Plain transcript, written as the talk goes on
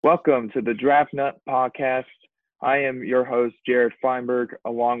Welcome to the Draft Nut Podcast. I am your host, Jared Feinberg,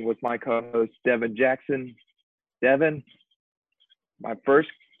 along with my co host, Devin Jackson. Devin, my first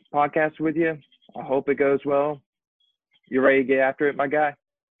podcast with you. I hope it goes well. You ready to get after it, my guy?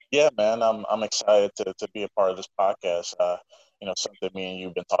 Yeah, man, I'm excited to be a part of this podcast. Something me and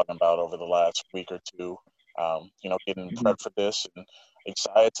you've been talking about over the last week or two. Getting Mhm. prepped for this and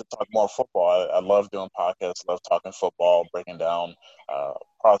excited to talk more football. I love doing podcasts, love talking football, breaking down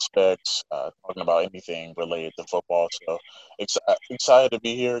prospects, talking about anything related to football. So excited to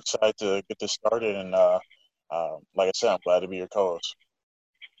be here, excited to get this started, and like I said, I'm glad to be your co-host.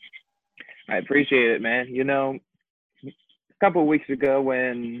 I appreciate it, man. A couple of weeks ago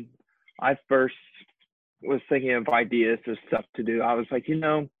when I first was thinking of ideas of stuff to do, I was like,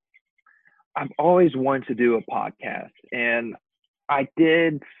 I've always wanted to do a podcast. And I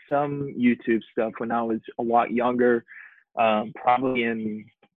did some YouTube stuff when I was a lot younger, probably in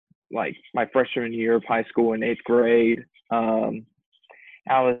like my freshman year of high school in eighth grade. Um,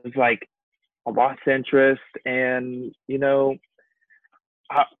 I was like, I lost interest, and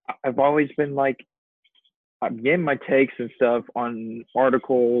I, I've always been like, I'm getting my takes and stuff on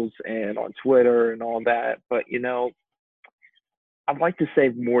articles and on Twitter and all that, but I'd like to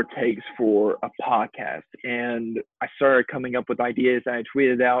save more takes for a podcast. And I started coming up with ideas. I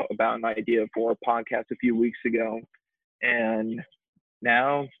tweeted out about an idea for a podcast a few weeks ago. And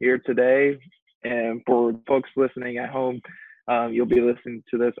now, here today, and for folks listening at home, you'll be listening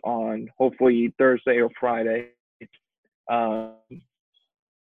to this on hopefully Thursday or Friday. Um,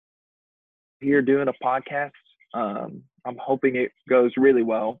 here doing a podcast. I'm hoping it goes really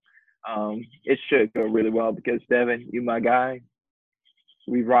well. It should go really well because Devin, you my guy,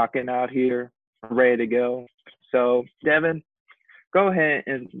 we rocking out here, ready to go. So Devin, go ahead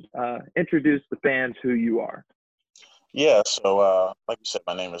and introduce the fans who you are. Yeah, so like you said,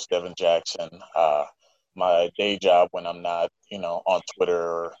 my name is Devin Jackson. My day job when I'm not, on Twitter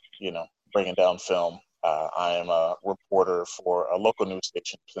or, breaking down film, I am a reporter for a local news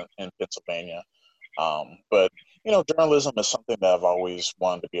station in Pennsylvania. But, journalism is something that I've always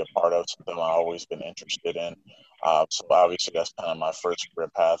wanted to be a part of, something I've always been interested in. So obviously that's kind of my first career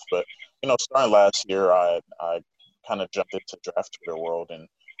path. But, starting last year, I kind of jumped into draft Twitter world and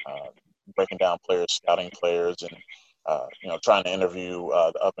uh, breaking down players, scouting players, and trying to interview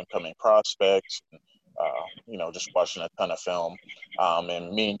the up and coming prospects, and, just watching a ton of film.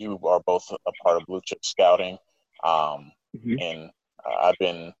 And me and you are both a part of Blue Chip Scouting. Um, Mm-hmm. and I've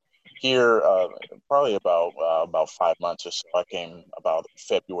been here probably about 5 months or so. I came about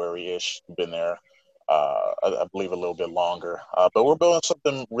February-ish. Been there, I believe, a little bit longer. But we're building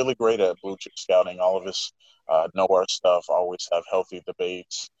something really great at Blue Chip Scouting. All of us know our stuff. Always have healthy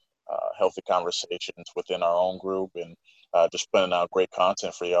debates, healthy conversations within our own group, and just putting out great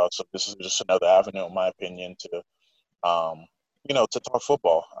content for y'all. So this is just another avenue, in my opinion, um, to talk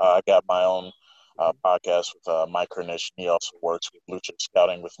football. I got my own podcast with Mike Kernish. He also works with Blue Chip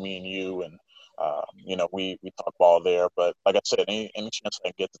Scouting with me and you, and we talk ball there. But like I said, any chance I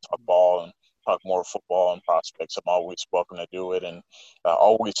can get to talk ball and talk more football and prospects, I'm always welcome to do it, and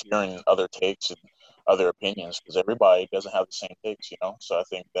always hearing other takes and other opinions because everybody doesn't have the same takes. So I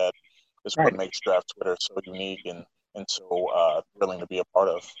think that is what Right. makes draft Twitter so unique and so thrilling to be a part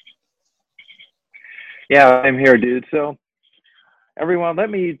of. Yeah, I'm here, dude. So everyone, let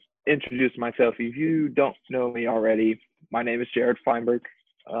me introduce myself. If you don't know me already, my name is Jared Feinberg.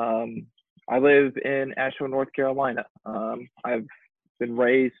 Um, I live in Asheville, North Carolina. I've been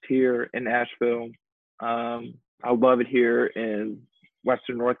raised here in Asheville. I love it here in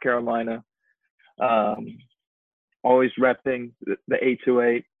Western North Carolina. Um, always repping the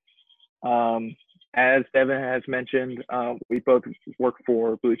 828. Um, as Devin has mentioned, we both work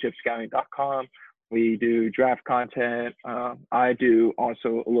for BlueChipScouting.com. We do draft content. I do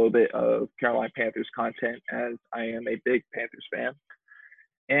also a little bit of Carolina Panthers content as I am a big Panthers fan.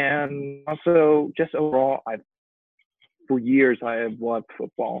 And also, just overall, for years I have loved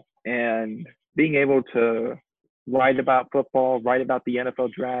football, and being able to write about football, write about the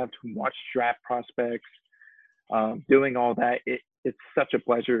NFL draft, watch draft prospects, doing all that, it's such a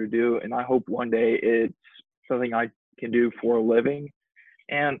pleasure to do. And I hope one day it's something I can do for a living.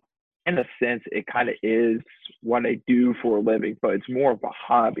 And in a sense, it kind of is what I do for a living, but it's more of a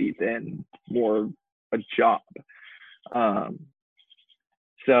hobby than more a job. Um,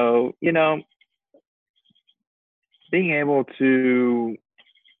 so, being able to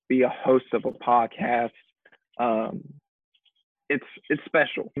be a host of a podcast, um, it's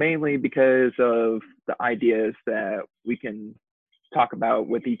special, mainly because of the ideas that we can talk about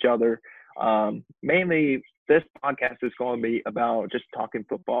with each other. Mainly this podcast is going to be about just talking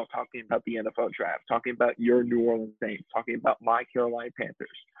football, talking about the NFL draft, talking about your New Orleans Saints, talking about my Carolina Panthers.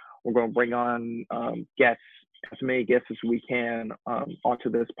 We're going to bring on guests, as many guests as we can onto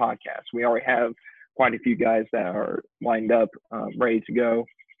this podcast. We already have quite a few guys that are lined up, ready to go,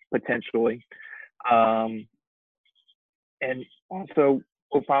 potentially. And also,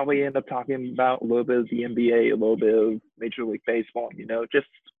 we'll probably end up talking about a little bit of the NBA, a little bit of Major League Baseball, just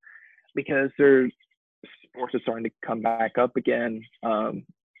because sports are starting to come back up again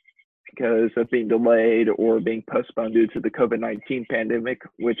because of being delayed or being postponed due to the COVID-19 pandemic,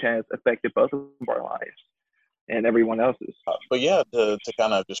 which has affected both of our lives and everyone else's. But yeah, to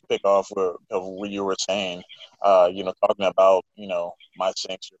kind of just pick off of what you were saying, talking about, my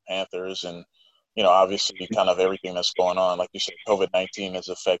Saints, your Panthers, and, obviously kind of everything that's going on. Like you said, COVID-19 has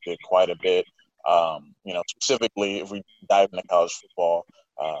affected quite a bit. Specifically, if we dive into college football,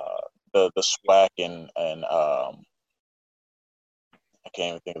 the SWAC and I can't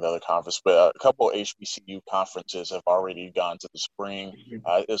even think of the other conference, but a couple of HBCU conferences have already gone to the spring.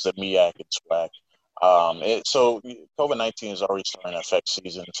 It was the MEAC and SWAC. So COVID-19 is already starting to affect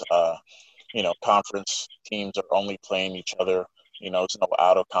seasons. Conference teams are only playing each other. It's no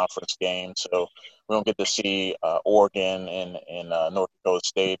out-of-conference game. So we don't get to see Oregon and North Dakota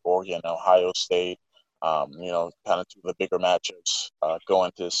State, Oregon, Ohio State, kind of two of the bigger matchups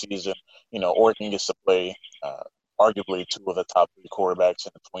going into the season. Oregon gets to play arguably two of the top three quarterbacks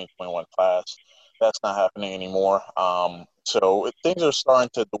in the 2021 class. That's not happening anymore. So things are starting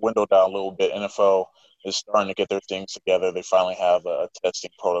to dwindle down a little bit. NFL is starting to get their things together. They finally have a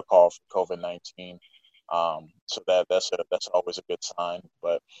testing protocol for COVID-19. So that's always a good sign.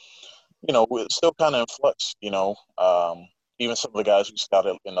 But, we're still kind of in flux, even some of the guys we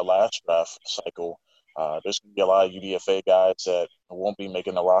scouted in the last draft cycle, there's going to be a lot of UDFA guys that won't be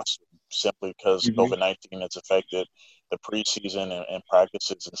making the roster simply because COVID-19 has affected the preseason and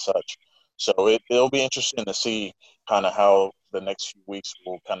practices and such. So it'll be interesting to see kind of how the next few weeks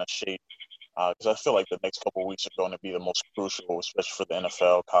will kind of shape, because I feel like the next couple of weeks are going to be the most crucial, especially for the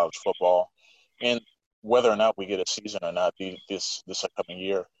NFL, college football, and whether or not we get a season or not this upcoming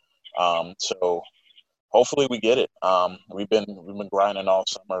year. So hopefully we get it. We've been grinding all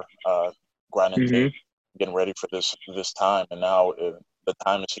summer, grinding tape, getting ready for this time, and now the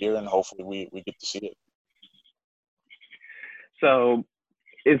time is here, and hopefully we get to see it. So,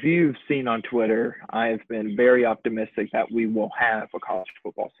 if you've seen on Twitter, I've been very optimistic that we will have a college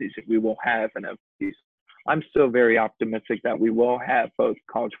football season. We will have an NFL season. I'm still very optimistic that we will have both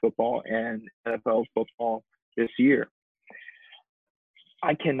college football and NFL football this year.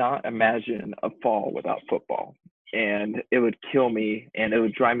 I cannot imagine a fall without football, and it would kill me, and it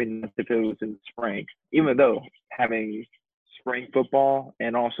would drive me nuts if it was in spring. Even though having spring football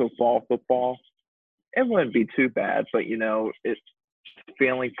and also fall football, it wouldn't be too bad. But it's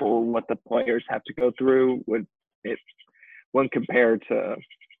feeling for what the players have to go through wouldn't compare to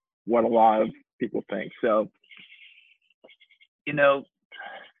what a lot of people think. So,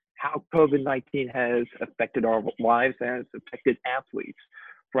 how COVID-19 has affected our lives and has affected athletes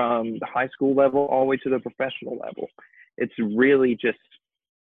from the high school level all the way to the professional level. It's really just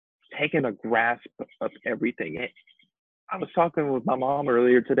taken a grasp of everything. I was talking with my mom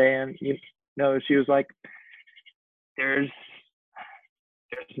earlier today, and she was like, there's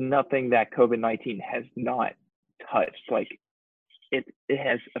nothing that COVID-19 has not touched. Like it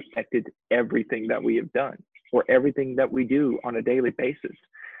has affected everything that we have done or everything that we do on a daily basis.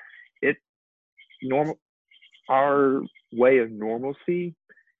 Our way of normalcy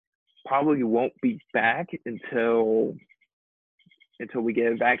probably won't be back until we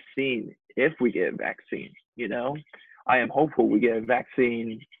get a vaccine, if we get a vaccine. I am hopeful we get a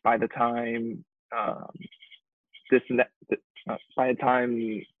vaccine by the time this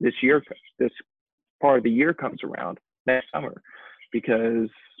part of the year comes around next summer, because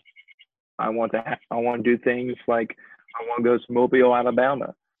I want to do things like I want to go to Mobile,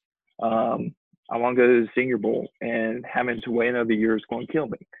 Alabama. I want to go to the Senior Bowl, and having to wait another year is going to kill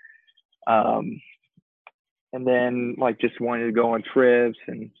me. And then just wanting to go on trips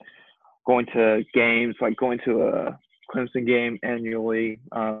and going to games, like going to a Clemson game annually,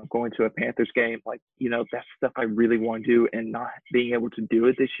 going to a Panthers game, that's stuff I really want to do, and not being able to do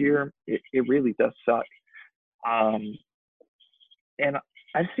it this year, it really does suck. And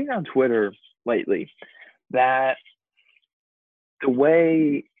I've seen on Twitter lately that the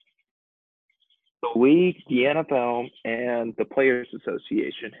way the league, the NFL, and the Players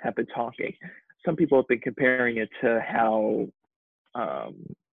Association have been talking, some people have been comparing it to how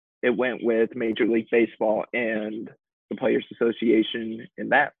it went with Major League Baseball and the Players Association in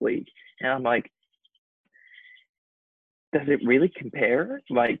that league. And I'm like, does it really compare?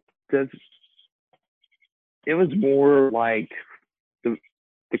 Like, does it was more like the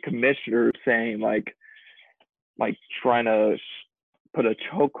the commissioner saying like trying to put a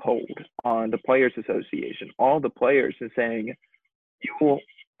chokehold on the players association, all the players, and saying you will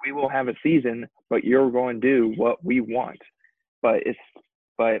we will have a season, but you're going to do what we want. But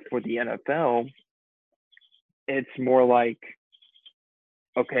for the NFL, it's more like,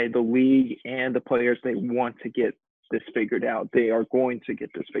 okay, the league and the players, they want to get this figured out. They are going to get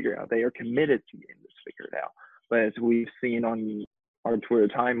this figured out. They are committed to getting this figured out. But as we've seen on our Twitter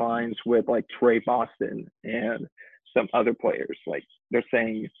timelines with like Trey Boston and some other players, like they're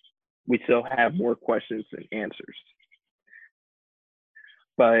saying we still have more questions than answers.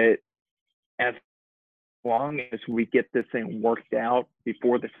 But as long as we get this thing worked out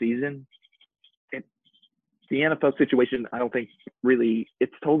before the season, the NFL situation, I don't think really,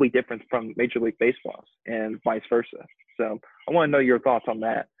 it's totally different from Major League Baseball and vice versa. So I want to know your thoughts on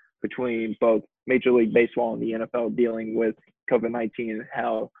that between both Major League Baseball and the NFL dealing with COVID-19 and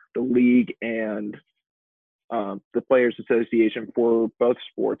how the league and the Players Association for both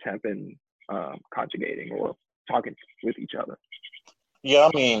sports have been conjugating or talking with each other. Yeah,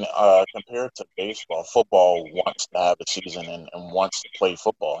 I mean, compared to baseball, football wants to have a season and wants to play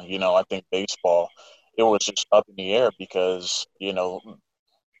football. I think baseball, it was just up in the air because, the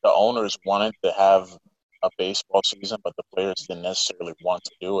owners wanted to have a baseball season, but the players didn't necessarily want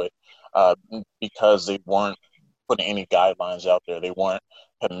to do it because they weren't putting any guidelines out there. They weren't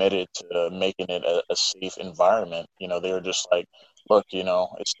committed to making it a safe environment. They were just like, look,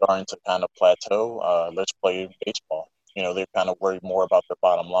 it's starting to kind of plateau. Let's play baseball. They're kind of worried more about their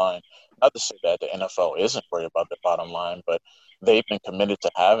bottom line. Not to say that the NFL isn't worried about their bottom line, but they've been committed to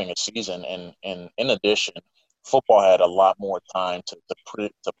having a season. And in addition, football had a lot more time to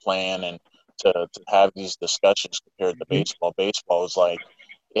plan and to have these discussions compared to Mm-hmm. baseball. Baseball was like,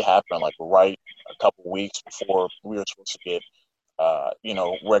 it happened like right a couple weeks before we were supposed to get,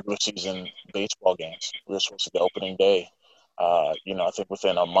 regular season baseball games. We were supposed to get opening day, I think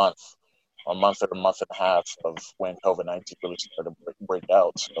within a month or a month and a half of when COVID-19 really started to break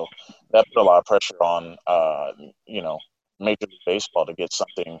out. So that put a lot of pressure on, Major League Baseball to get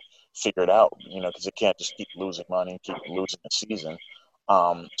something figured out, because it can't just keep losing money, keep losing the season.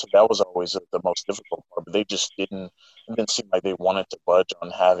 So that was always the most difficult part. But it didn't seem like they wanted to budge on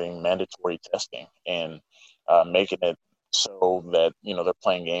having mandatory testing and making it so that, they're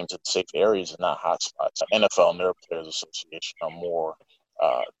playing games in safe areas and not hot spots. NFL and their Players Association are more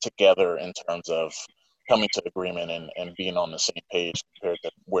together in terms of coming to agreement and being on the same page compared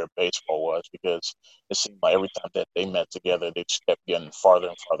to where baseball was, because it seemed like every time that they met together, they just kept getting farther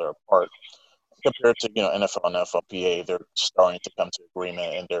and farther apart. Compared to NFL and NFLPA, they're starting to come to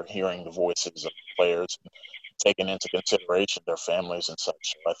agreement and they're hearing the voices of the players and taking into consideration their families and such.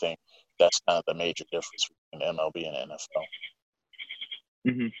 So I think that's kind of the major difference between MLB and NFL.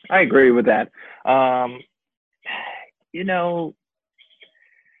 Mm-hmm. I agree with that. You know,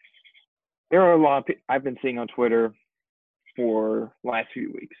 there are a lot of I've been seeing on Twitter for last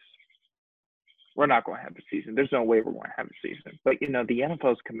few weeks. We're not going to have a season. There's no way we're going to have a season. But the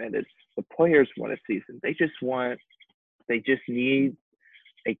NFL's committed. The players want a season. They just need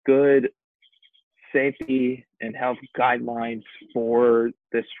a good safety and health guidelines for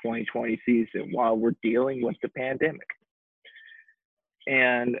this 2020 season while we're dealing with the pandemic.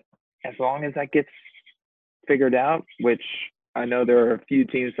 And as long as that gets figured out, which I know there are a few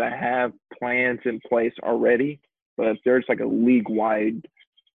teams that have plans in place already, but if there's like a league-wide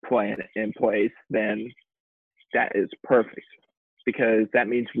plan in place, then that is perfect because that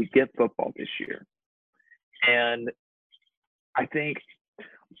means we get football this year. And I think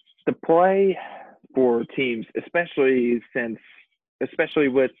the play for teams, especially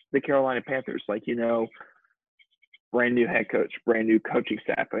with the Carolina Panthers, brand new head coach, brand new coaching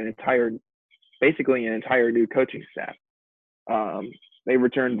staff, basically an entire new coaching staff. They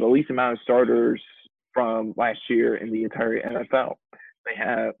returned the least amount of starters from last year in the entire NFL.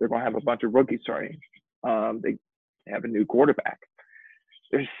 They're going to have a bunch of rookies starting. They have a new quarterback.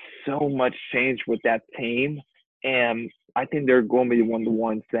 There's so much change with that team, and I think they're going to be one of the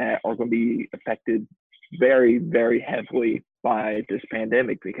ones that are going to be affected very, very heavily by this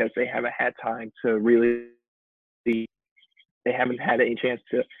pandemic because they haven't had time to really they haven't had any chance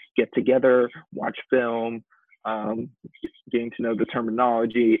to get together, watch film, getting to know the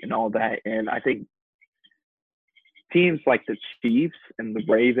terminology and all that. And I think teams like the Chiefs and the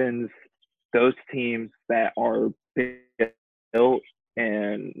Ravens, those teams that are built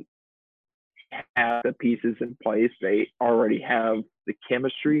and have the pieces in place, they already have the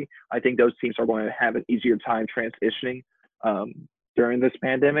chemistry. I think those teams are going to have an easier time transitioning during this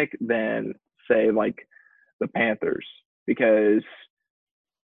pandemic than say like the Panthers, because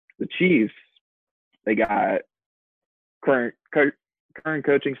the Chiefs, they got current current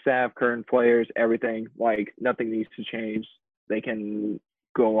coaching staff, current players, everything. Like nothing needs to change. They can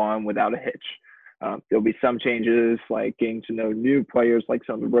go on without a hitch. There'll be some changes, like getting to know new players, like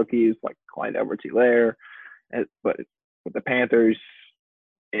some of the rookies, like Clyde Edwards-Helaire. But with the Panthers,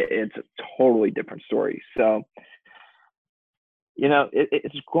 it's a totally different story. So,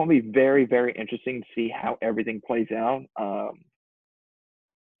 it's going to be very, very interesting to see how everything plays out.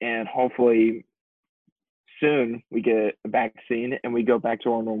 And hopefully soon we get a vaccine and we go back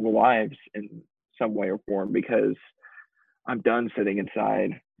to our normal lives in some way or form, because I'm done sitting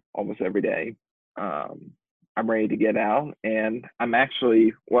inside almost every day. I'm ready to get out, and I'm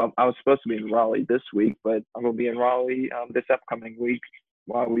actually, I was supposed to be in Raleigh this week, but I'm going to be in Raleigh this upcoming week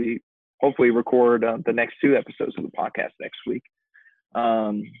while we hopefully record the next 2 episodes of the podcast next week.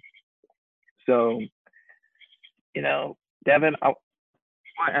 So, Devin, I want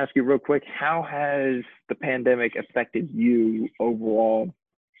to ask you real quick, how has the pandemic affected you overall,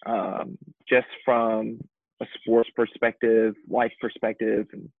 just from a sports perspective, life perspective,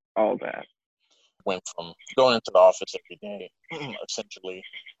 and all of that? Went from going into the office every day, essentially,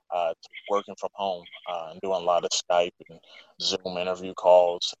 to working from home, and doing a lot of Skype and Zoom interview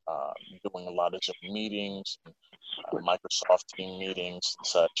calls, doing a lot of Zoom meetings, and, Microsoft team meetings and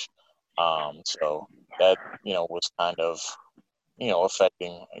such. So that, was kind of,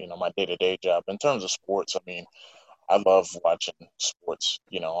 affecting, my day-to-day job. In terms of sports, I mean, I love watching sports,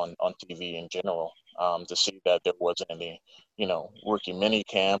 on TV in general. To see that there wasn't any, rookie mini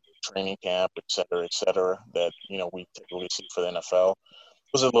camp, training camp, et cetera, that, we typically see for the NFL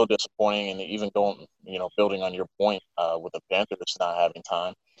was a little disappointing. And even going, building on your point, with the Panthers not having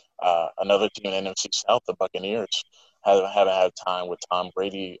time, another team in the NFC South, the Buccaneers, haven't had time with Tom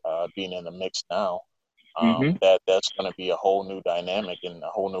Brady being in the mix now. That's going to be a whole new dynamic and a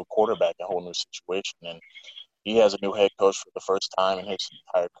whole new quarterback, a whole new situation. And he has a new head coach for the first time in his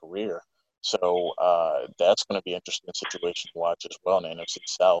entire career. So that's going to be an interesting situation to watch as well in the NFC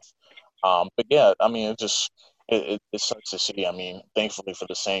South. But yeah, I mean, it sucks to see. I mean, thankfully for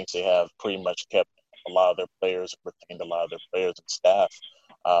the Saints, they have pretty much kept a lot of their players, retained a lot of their players and staff.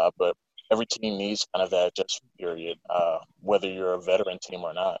 But every team needs kind of that adjustment period, whether you're a veteran team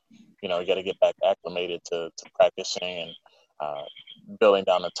or not. You got to get back acclimated to practicing and building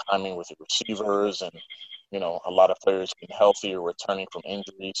down the timing with your receivers and a lot of players being healthy or returning from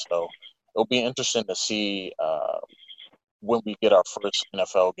injury. So it'll be interesting to see when we get our first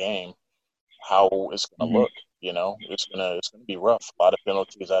NFL game how it's going to look. It's gonna be rough. A lot of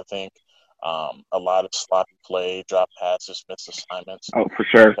penalties, I think. A lot of sloppy play, drop passes, missed assignments. Oh, for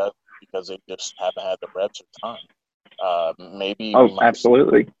sure. Because they just haven't had the reps or time. Maybe Oh, we might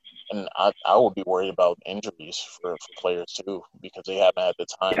absolutely. and I would be worried about injuries for players too, because they haven't had the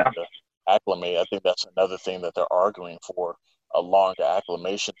time to acclimate. I think that's another thing that they're arguing for, a longer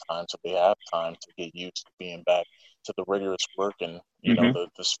acclimation time, so they have time to get used to being back to the rigorous work and the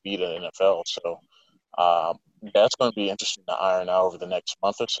speed of the NFL. So that's going to be interesting to iron out over the next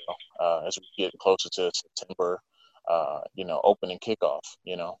month or so, as we get closer to September. Opening kickoff.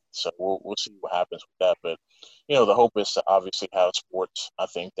 So we'll see what happens with that. But the hope is to obviously have sports. I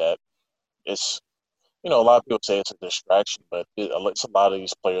think that it's a lot of people say it's a distraction, but it's a lot of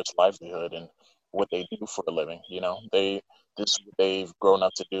these players' livelihood and what they do for a living. This is what they've grown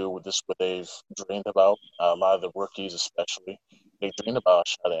up to do. This is what they've dreamed about. A lot of the rookies, especially, they dream about a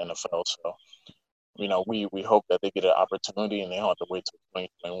shot at NFL. So, we hope that they get an opportunity and they don't have to wait till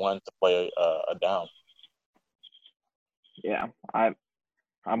 2021 to play a down. Yeah,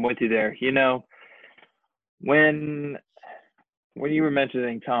 I'm with you there. When you were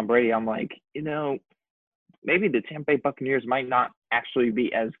mentioning Tom Brady, I'm like, maybe the Tampa Bay Buccaneers might not actually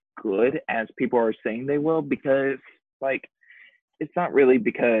be as good as people are saying they will, because like it's not really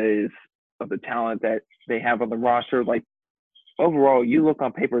because of the talent that they have on the roster. Like overall, you look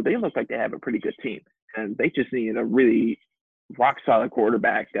on paper, they look like they have a pretty good team, and they just need a really rock solid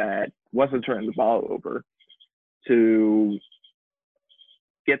quarterback that wasn't turning the ball over to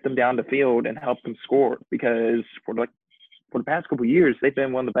get them down the field and help them score. Because for the past couple of years, they've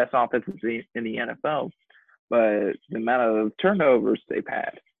been one of the best offenses in the NFL, but the amount of turnovers they've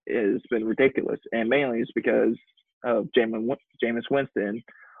had has been ridiculous, and mainly it's because of Jameis Winston.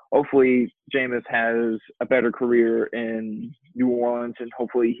 Hopefully, Jameis has a better career in New Orleans, and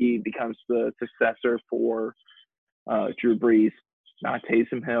hopefully he becomes the successor for Drew Brees, not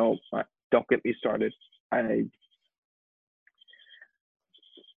Taysom Hill. Don't get me started.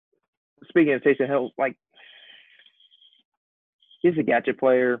 Speaking of Taysom Hill, like he's a gadget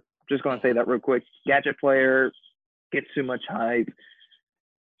player. Just going to say that real quick. Gadget player, gets too much hype.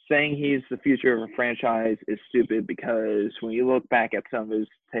 Saying he's the future of a franchise is stupid because when you look back at some of his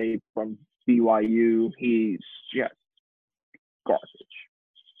tape from BYU, he's just garbage.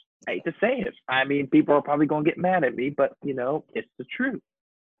 I hate to say it. I mean, people are probably going to get mad at me, but, it's the truth.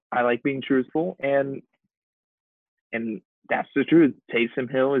 I like being truthful, and that's the truth.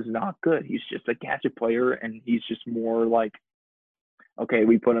 Taysom Hill is not good. He's just a gadget player, and he's just more like, okay,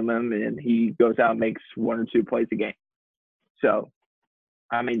 we put him in, and he goes out and makes 1 or 2 plays a game. So,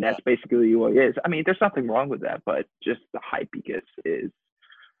 I mean, that's basically what he is. I mean, there's nothing wrong with that, but just the hype he gets is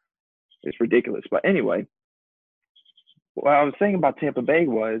ridiculous. But anyway, what I was saying about Tampa Bay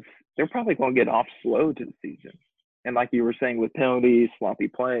was they're probably going to get off slow to the season. And like you were saying with penalties, sloppy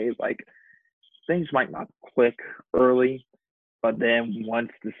plays, like things might not click early, but then once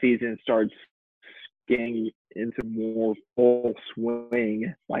the season starts getting into more full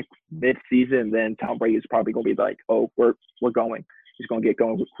swing, like mid-season, then Tom Brady is probably going to be like, oh, we're going. He's going to get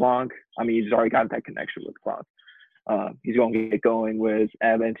going with Gronk. I mean, he's already got that connection with Gronk. He's going to get going with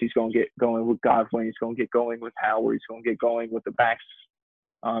Evans. He's going to get going with Godwin. He's going to get going with Howard. He's going to get going with the backs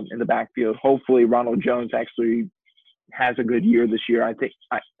in the backfield. Hopefully, Ronald Jones actually has a good year this year. I think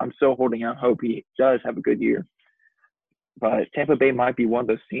I'm still holding out hope he does have a good year. But Tampa Bay might be one of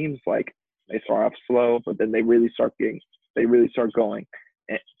those teams like they start off slow, but then they really start going.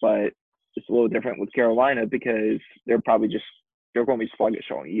 But it's a little different with Carolina because they're going to be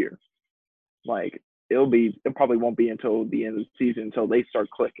sluggish all year. Like it probably won't be until the end of the season until they start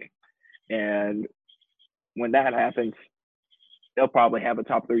clicking. And when that happens, they'll probably have a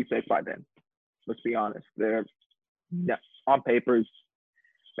top 3 pick by then. Let's be honest. They're on paper,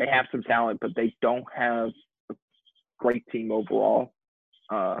 they have some talent, but they don't have a great team overall.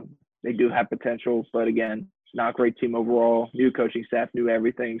 They do have potential, but again, not a great team overall. New coaching staff, new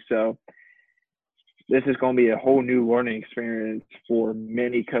everything. So this is going to be a whole new learning experience for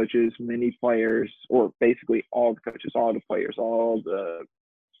many coaches, many players, or basically all the coaches, all the players, all the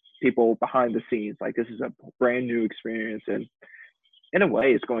people behind the scenes. Like this is a brand new experience, and in a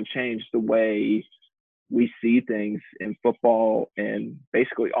way, it's going to change the way we see things in football and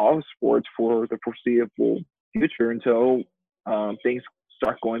basically all the sports for the foreseeable future until things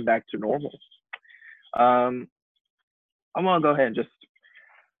start going back to normal. I'm going to go ahead and just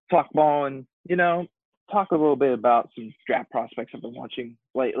talk ball and, talk a little bit about some draft prospects I've been watching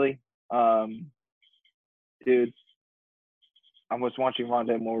lately. Dude, I was watching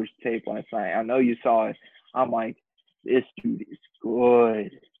Rondé Moore's tape last night. I know you saw it. I'm like, this dude is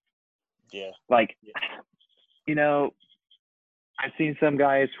good. Yeah. Like, I've seen some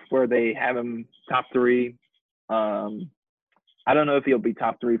guys where they have him top 3. I don't know if he'll be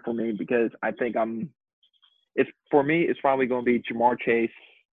top 3 for me because I think it's probably going to be Jamar Chase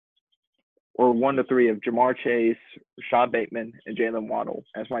or 1 to 3 of Jamar Chase, Rashad Bateman, and Jalen Waddle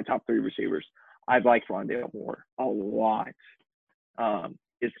as my top 3 receivers. I like Rondé Moore a lot.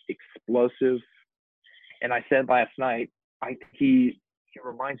 It's explosive. And I said last night, he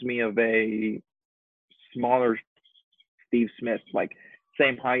reminds me of a smaller Steve Smith, like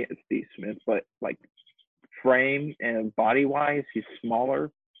same height as Steve Smith, but like frame and body wise, he's smaller,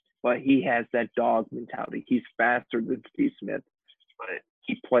 but he has that dog mentality. He's faster than Steve Smith, but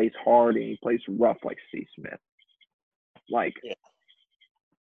he plays hard and he plays rough like Steve Smith. Like,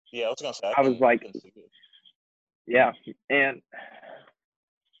 I was gonna say. I was like, yeah, and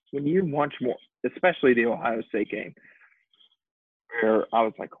when you watch more, especially the Ohio State game, where I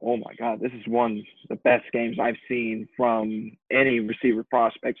was like, oh my God, this is one of the best games I've seen from any receiver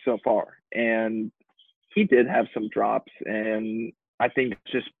prospect so far. And he did have some drops, and I think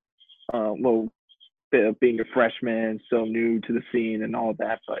it's just a little bit of being a freshman, so new to the scene and all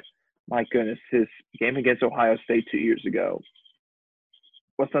that. But my goodness, his game against Ohio State 2 years ago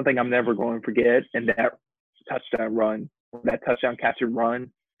was something I'm never going to forget. And that touchdown run, that touchdown catch and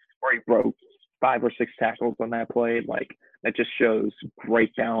run, where he broke 5 or 6 tackles on that play, like that just shows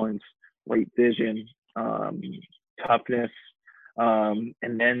great balance, great vision, toughness, and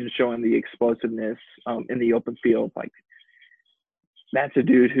then showing the explosiveness in the open field. Like that's a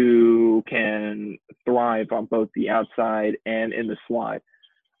dude who can thrive on both the outside and in the slot.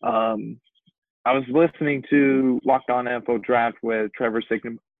 I was listening to Locked On NFL Draft with Trevor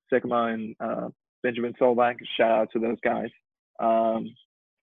Sikkema and Benjamin Solak. Shout out to those guys.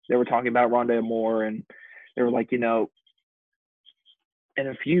 They were talking about Rondé Moore, and they were like, in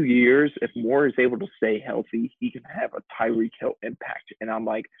a few years, if Moore is able to stay healthy, he can have a Tyreek Hill impact. And I'm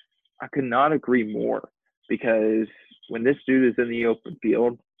like, I could not agree more, because when this dude is in the open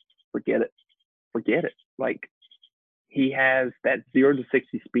field, forget it. Like, he has that 0 to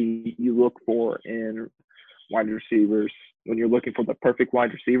 60 speed you look for in wide receivers. When you're looking for the perfect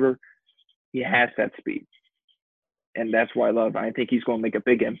wide receiver, he has that speed. And that's why I love him. I think he's going to make a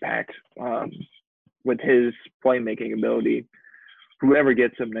big impact with his playmaking ability. Whoever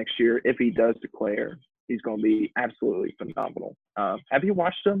gets him next year, if he does declare, he's going to be absolutely phenomenal. Have you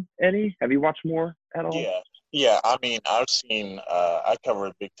watched him, Eddie? Have you watched more at all? Yeah. I mean, I've seen. I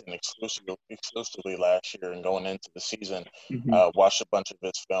covered Big Ten exclusively last year, and going into the season, watched a bunch of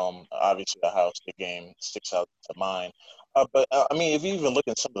his film. Obviously, the Ohio State game sticks out to mind. But I mean, if you even look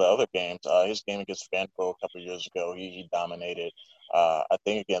at some of the other games, his game against Vanderbilt a couple of years ago, he dominated. I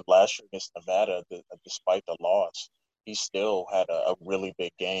think again last year against Nevada, despite the loss, he still had a really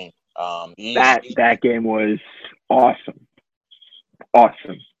big game. That game was awesome.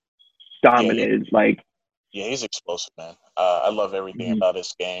 Awesome. Yeah, Dominated. he's explosive, man. I love everything about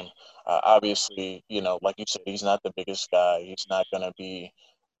his game. Obviously, like you said, he's not the biggest guy. He's not going to be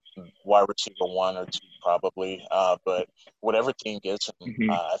wide receiver 1 or 2 probably. But whatever team gets him,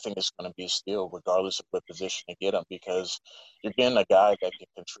 I think it's going to be a steal regardless of what position to get him because you're getting a guy that can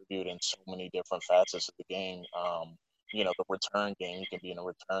contribute in so many different facets of the game. The return game, he can be in a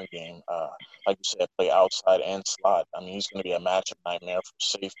return game. Like you said, play outside and slot. I mean, he's going to be a matchup nightmare for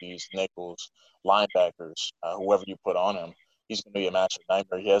safeties, nickels, linebackers, whoever you put on him. He's going to be a matchup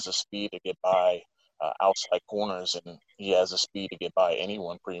nightmare. He has the speed to get by outside corners, and he has the speed to get by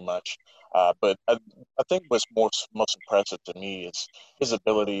anyone pretty much. But I think what's most impressive to me is his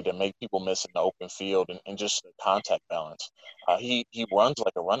ability to make people miss in the open field and just the contact balance. He runs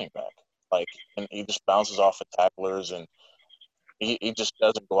like a running back, and he just bounces off of tacklers and he just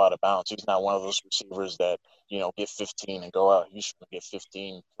doesn't go out of bounds. He's not one of those receivers that, get 15 and go out. He's trying to get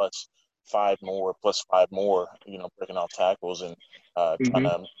 15 plus five more, breaking off tackles and trying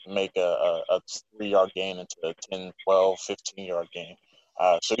to make a 3-yard gain into a 10, 12, 15-yard gain.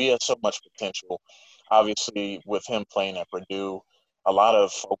 So he has so much potential. Obviously, with him playing at Purdue, a lot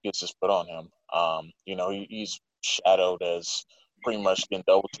of focus is put on him. He's shadowed as pretty much getting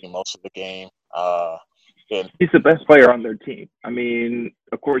double teamed most of the game. He's the best player on their team. I mean,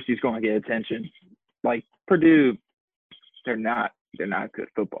 of course, he's going to get attention. Like Purdue, they're not a good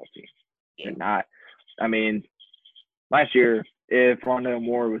football team. Yeah. They're not. I mean, last year, if Rondale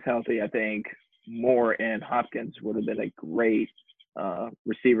Moore was healthy, I think Moore and Hopkins would have been a great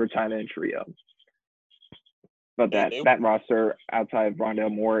receiver tight end trio. But that roster outside of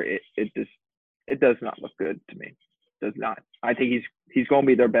Rondale Moore, it does not look good to me. Does not. I think he's going to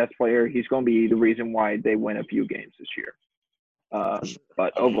be their best player. He's going to be the reason why they win a few games this year.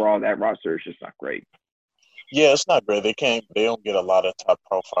 But overall, that roster is just not great. Yeah, it's not great. They don't get a lot of top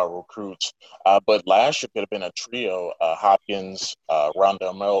profile recruits. But last year could have been a trio: Hopkins,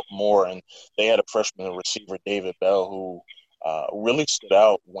 Rondale Moore, and they had a freshman receiver, David Bell, who really stood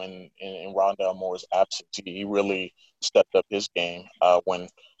out when in Rondale Moore's absence. He really stepped up his game when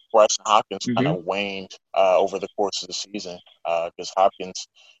Bryson Hopkins kind of waned over the course of the season because Hopkins,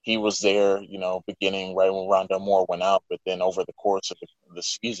 he was there, beginning right when Rondale Moore went out, but then over the course of the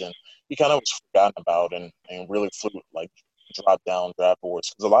season, he kind of was forgotten about and really dropped down draft boards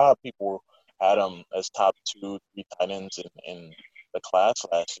because a lot of people had him as top 2, 3 tight ends in the class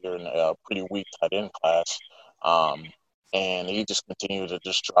last year in a pretty weak tight end class. And he just continued to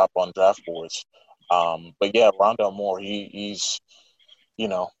just drop on draft boards. But yeah, Rondale Moore, he's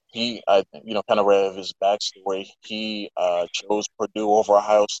kind of read of his backstory. He chose Purdue over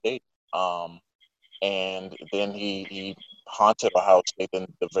Ohio State, and then he haunted Ohio State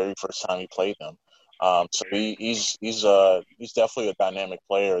the very first time he played them. So he's definitely a dynamic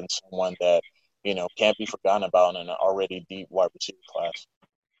player and someone that can't be forgotten about in an already deep wide receiver class.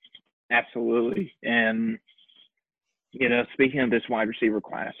 Absolutely, and speaking of this wide receiver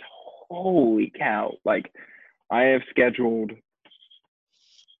class, holy cow! Like I have scheduled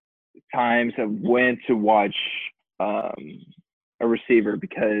times of when to watch a receiver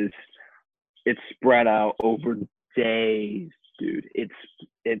because it's spread out over days, dude.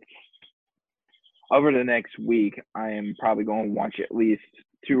 It's over the next week. I am probably going to watch at least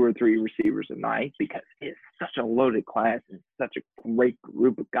 2 or 3 receivers a night because it's such a loaded class and such a great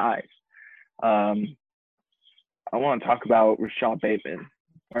group of guys. I want to talk about Rashad Bateman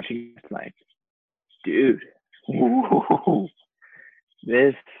watching tonight, dude. Ooh,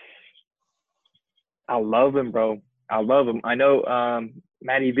 I love him, bro. I love him. I know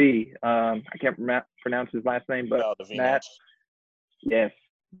Matty V. I can't pronounce his last name, but Matt. Yes,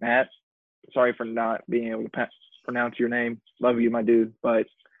 Matt. Sorry for not being able to pronounce your name. Love you, my dude. But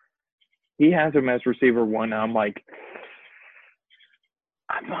he has him as receiver 1. I'm like,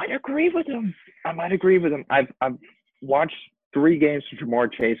 I might agree with him. I've watched 3 games of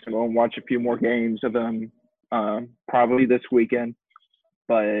Jamar Chase. I'm going to watch a few more games of him probably this weekend.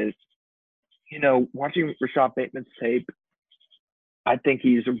 But, watching Rashad Bateman's tape, I think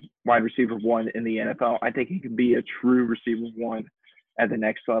he's a wide receiver 1 in the NFL. I think he can be a true receiver 1 at the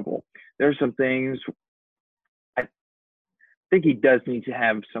next level. There's some things I think he does need to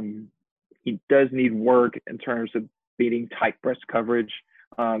have he does need work in terms of beating tight press coverage,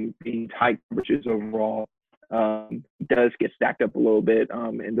 beating tight coverages overall. He does get stacked up a little bit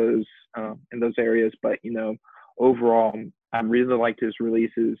in those areas, but overall, I really liked his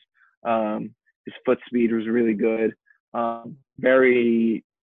releases. His foot speed was really good.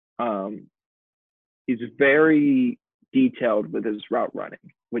 He's very detailed with his route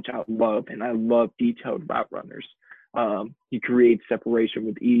running, which I love, and I love detailed route runners. He creates separation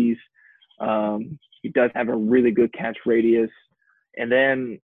with ease. He does have a really good catch radius. And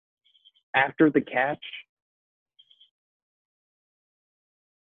then after the catch,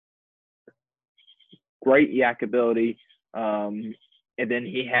 great yak ability. And then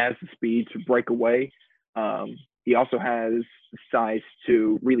he has the speed to break away. He also has the size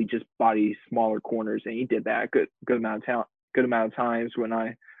to really just body smaller corners, and he did that a good amount of times when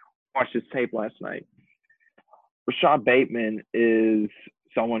I watched his tape last night. Rashad Bateman is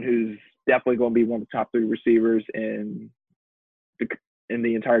someone who's definitely going to be one of the top 3 receivers in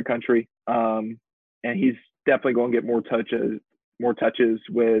the entire country, and he's definitely going to get more touches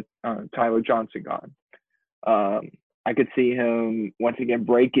with Tyler Johnson gone. I could see him once again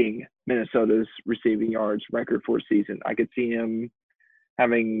breaking Minnesota's receiving yards record for a season. I could see him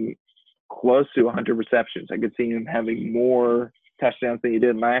having close to 100 receptions. I could see him having more touchdowns than he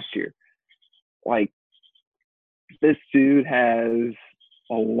did last year. Like, this dude has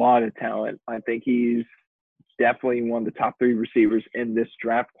a lot of talent. I think he's definitely one of the top 3 receivers in this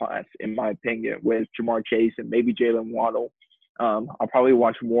draft class, in my opinion, with Jamar Chase and maybe Jalen Waddle. I'll probably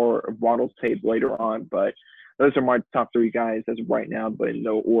watch more of Waddle's tape later on, but those are my top 3 guys as of right now, but in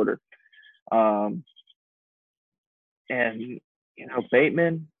no order. And,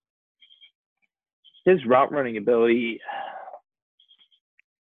 Bateman, his route running ability,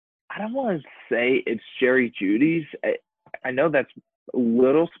 I don't want to say it's Jerry Jeudy's. I know that's a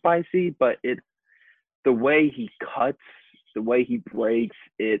little spicy, but the way he cuts, the way he breaks,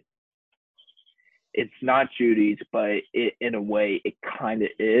 it's not Jeudy's, but in a way it kind of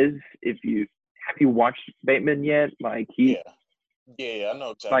is. Have you watched Bateman yet? Like yeah, I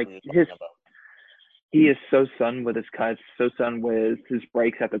know exactly what you're talking about. He is so sudden with his cuts, so sudden with his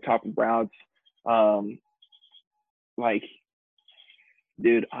breaks at the top of routes.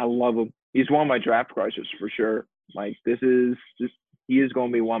 Dude, I love him. He's one of my draft crushes for sure. Like, he is going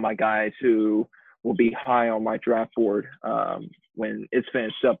to be one of my guys who will be high on my draft board when it's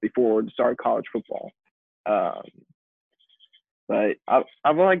finished up before the start of college football. But I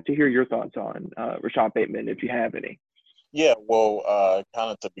would like to hear your thoughts on Rashad Bateman, if you have any. Yeah, well,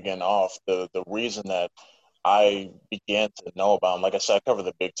 kind of to begin off, the reason that I began to know about him, like I said, I covered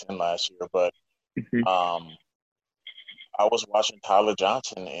the Big Ten last year, but I was watching Tyler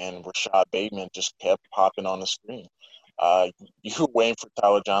Johnson and Rashad Bateman just kept popping on the screen. You were waiting for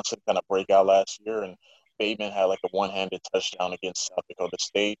Tyler Johnson to kind of break out last year, and Bateman had like a one-handed touchdown against South Dakota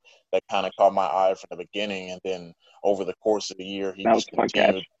State that kind of caught my eye from the beginning, and then over the course of the year, he just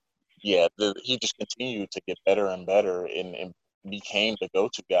continued. Yeah, he just continued to get better and better, and became the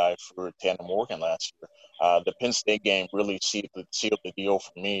go-to guy for Tanner Morgan last year. The Penn State game really sealed the deal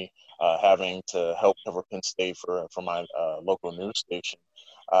for me, having to help cover Penn State for my local news station.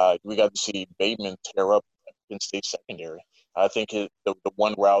 We got to see Bateman tear up Penn State secondary. I think the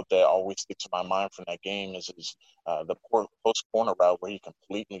one route that always sticks in my mind from that game is the post corner route where he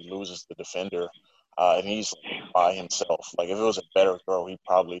completely loses the defender. And he's by himself. Like, if it was a better throw, he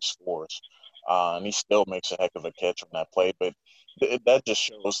probably scores. And he still makes a heck of a catch on that play. But that just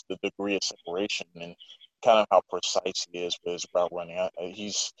shows the degree of separation and kind of how precise he is with his route running.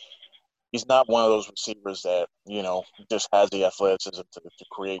 He's not one of those receivers that, just has the athleticism to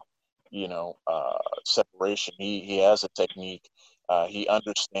create, separation. He has a technique. He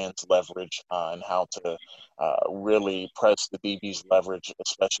understands leverage and how to really press the DB's leverage,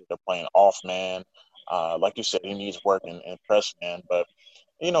 especially if they're playing off man. Like you said, he needs work in press man. But,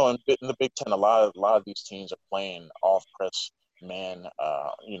 in the Big Ten, a lot of these teams are playing off press man,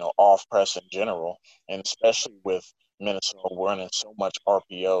 off press in general, and especially with Minnesota running so much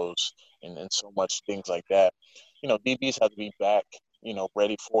RPOs and so much things like that. DBs have to be back,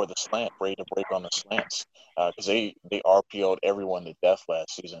 ready for the slant, ready to break on the slants, because they RPO'd everyone to death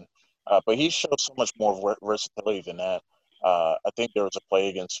last season. But he showed so much more versatility than that. I think there was a play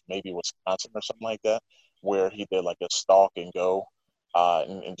against maybe Wisconsin or something like that, where he did like a stalk and go,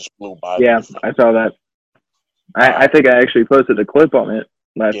 and just blew by the Yeah, defender. I saw that. I think I actually posted a clip on it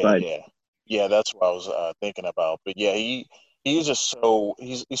last Yeah, night. yeah, yeah. That's what I was thinking about. But yeah, he's just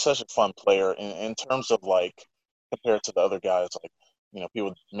he's such a fun player in terms of like compared to the other guys. Like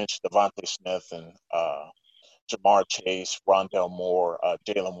people mention Devontae Smith and Jamar Chase, Rondell Moore,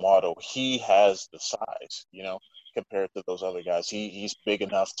 Jalen Waddle. He has the size, compared to those other guys. He's big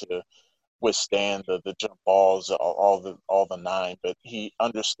enough to withstand the jump balls, all the nine, but he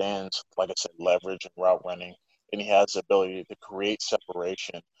understands, like I said, leverage and route running, and he has the ability to create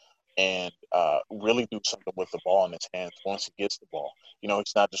separation and really do something with the ball in his hands once he gets the ball.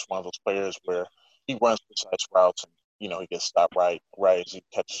 He's not just one of those players where he runs precise routes and he gets stopped right as he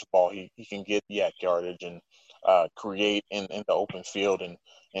catches the ball. He can get yak yardage and create in the open field, and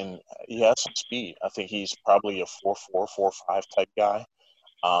he has some speed. I think he's probably a 4.4, 4.5 type guy.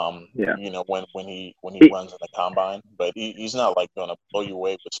 Yeah. When he He, runs in the combine, but he's not like going to blow you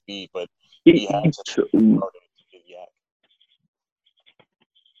away with speed, but he, he has he, a ability to get yak.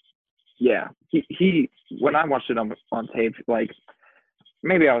 yeah. He when I watched it on tape, like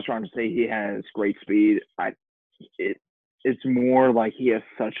maybe I was trying to say he has great speed. It it's more like he has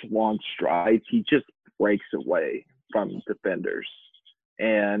such long strides. He just breaks away from defenders,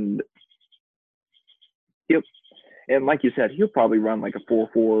 and he'll and like you said, he'll probably run like a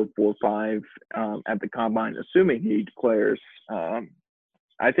 4.4, 4.5 at the combine, assuming he declares.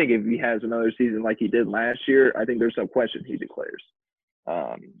 I think if he has another season like he did last year, I think there's no question he declares.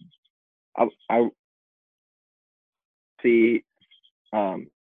 Um, I see. Um,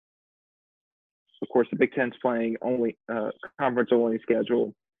 of course, the Big Ten's playing only conference only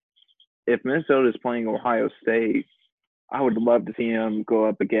schedule. If Minnesota is playing Ohio State, I would love to see him go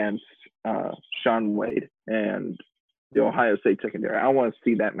up against Sean Wade and the Ohio State secondary. I want to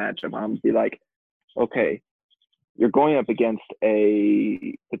see that matchup. I'm be like, okay, you're going up against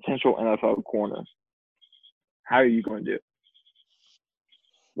a potential NFL corner. How are you going to do?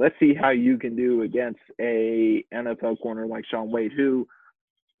 Let's see how you can do against a NFL corner like Sean Wade, who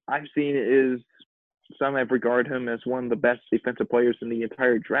I've seen is some have regarded him as one of the best defensive players in the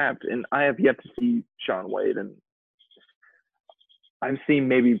entire draft, and I have yet to see Sean Wade, and I've seen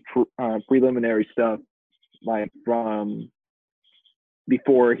maybe preliminary stuff like from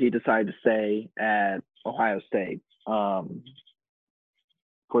before he decided to stay at Ohio State for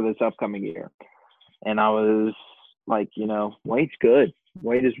this upcoming year. And I was like, Wade's good.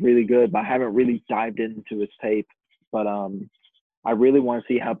 Wade is really good, but I haven't really dived into his tape. But I really want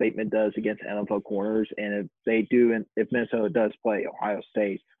to see how Bateman does against NFL corners. And if they do, and if Minnesota does play Ohio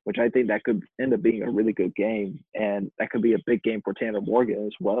State, which I think that could end up being a really good game, and that could be a big game for Tanner Morgan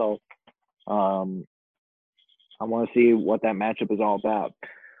as well. I want to see what that matchup is all about.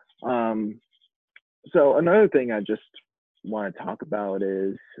 So another thing I just want to talk about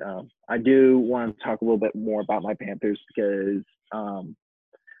is I do want to talk a little bit more about my Panthers because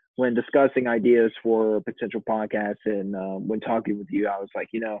when discussing ideas for potential podcasts and when talking with you, I was like,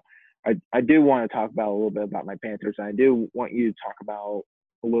 I do want to talk about a little bit about my Panthers. I do want you to talk about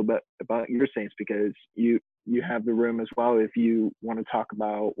a little bit about your Saints because you have the room as well if you want to talk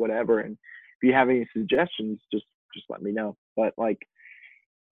about whatever. And if you have any suggestions, just let me know. But like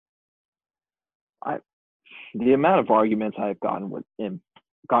the amount of arguments I've gotten with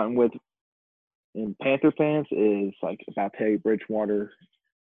Panther fans is like about Teddy Bridgewater.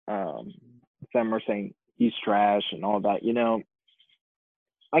 Some are saying he's trash and all that.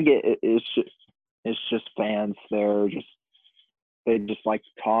 I get it. It's just fans. They just like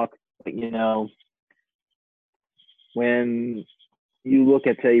to talk. But when you look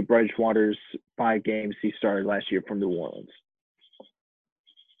at Teddy Bridgewater's 5 games he started last year from New Orleans,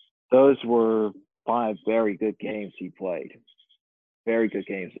 those were 5 very good games he played. Very good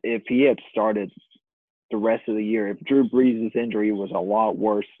games. If he had started the rest of the year, if Drew Brees' injury was a lot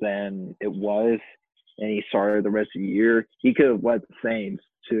worse than it was, and he started the rest of the year, he could have led the Saints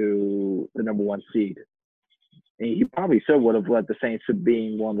to the number 1 seed. And he probably still would have led the Saints to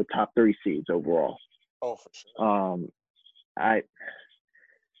being one of the top 3 seeds overall. Oh, for sure.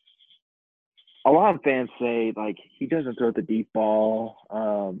 A lot of fans say like he doesn't throw the deep ball,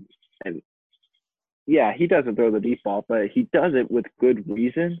 and yeah, he doesn't throw the deep ball, but he does it with good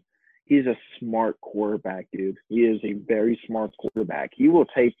reason. He's a smart quarterback, dude. He is a very smart quarterback. He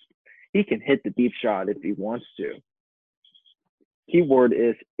can hit the deep shot if he wants to. Keywords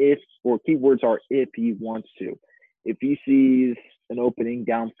are if he wants to. If he sees an opening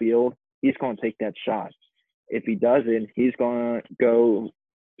downfield, he's going to take that shot. If he doesn't, he's going to go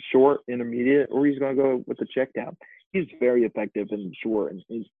short, intermediate, or he's going to go with the check down. He's very effective in short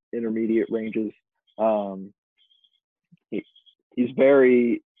and intermediate ranges. Um, he, he's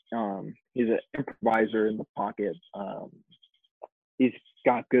very he's an improviser in the pocket. He's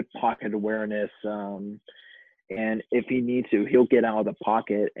got good pocket awareness. And if he needs to, he'll get out of the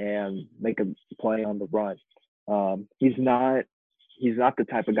pocket and make a play on the run. He's not the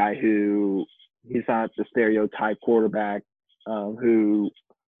type of guy he's not the stereotype quarterback who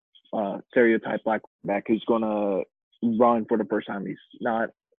stereotype black quarterback who's going to run for the first time. He's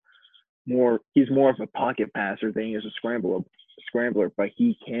more of a pocket passer than he is a scrambler, but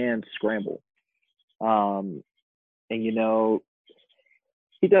he can scramble. And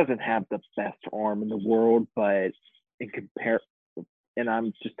he doesn't have the best arm in the world, but and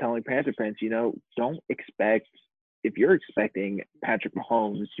I'm just telling Panther fans, don't expect, if you're expecting Patrick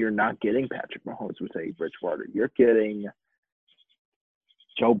Mahomes, you're not getting Patrick Mahomes with Teddy Bridgewater. You're getting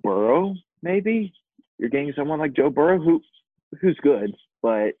Joe Burrow, maybe. You're getting someone like Joe Burrow who's good,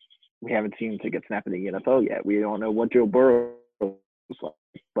 but we haven't seen him take a snap in the NFL yet. We don't know what Joe Burrow is like,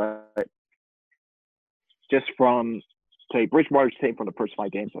 but just from Bridgewater's tape from the first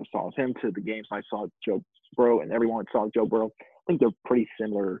 5 games I saw of him to the games I saw Joe Burrow, and everyone saw Joe Burrow, I think they're pretty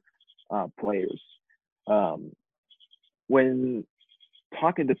similar players. When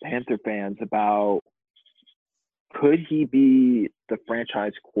talking to Panther fans about could he be the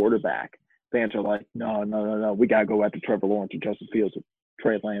franchise quarterback, fans are like, no, we got to go after Trevor Lawrence or Justin Fields or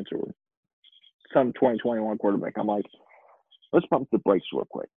Trey Lance or some 2021 quarterback. I'm like, let's pump the brakes real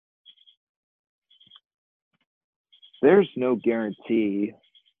quick. There's no guarantee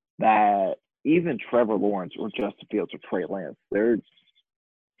that even Trevor Lawrence or Justin Fields or Trey Lance,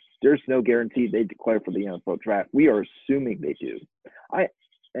 there's no guarantee they declare for the NFL draft. We are assuming they do.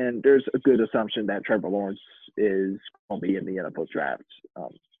 And there's a good assumption that Trevor Lawrence is going to be in the NFL draft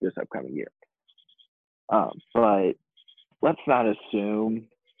this upcoming year. But let's not assume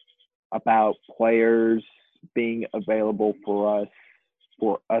about players being available for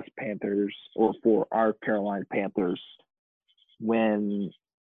us Panthers or for our Carolina Panthers when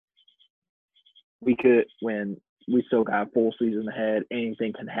we still got a full season ahead.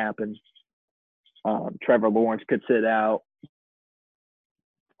 Anything can happen. Trevor Lawrence could sit out.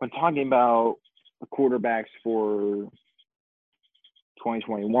 When talking about the quarterbacks for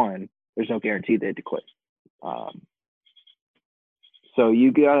 2021, there's no guarantee they declare. So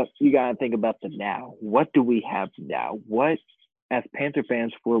you gotta think about the now. What do we have now? What, as Panther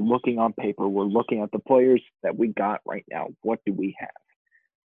fans, we're looking on paper, we're looking at the players that we got right now. What do we have?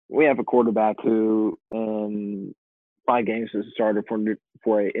 We have a quarterback who, in 5 games as a starter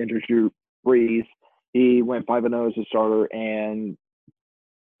for a injured Drew Brees, he went 5-0 as a starter and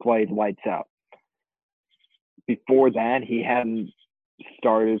played lights out. Before that, he hasn't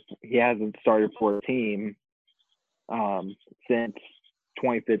started for a team since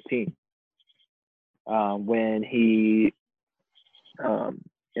 2015.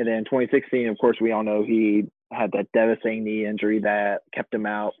 And then 2016, of course, we all know he had that devastating knee injury that kept him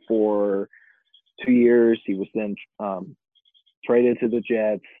out for 2 years. He was then traded to the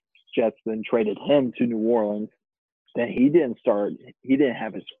Jets. Jets then traded him to New Orleans. Then he didn't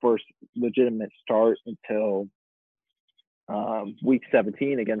have his first legitimate start until week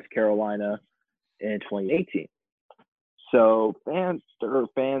 17 against Carolina in 2018. So there are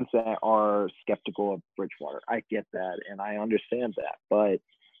fans that are skeptical of Bridgewater. I get that, and I understand that. But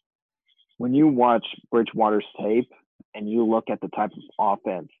when you watch Bridgewater's tape and you look at the type of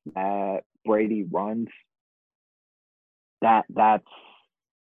offense that Brady runs, that's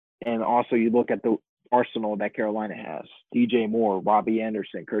 – and also you look at the arsenal that Carolina has. DJ Moore, Robbie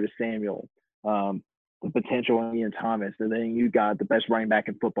Anderson, Curtis Samuel, the potential in Ian Thomas, and then you got the best running back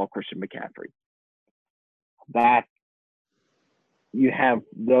in football, Christian McCaffrey. That – you have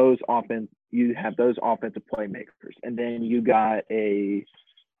those offensive playmakers, and then you got a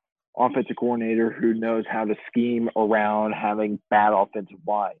offensive coordinator who knows how to scheme around having bad offensive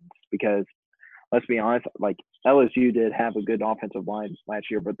lines. Because let's be honest, like LSU did have a good offensive line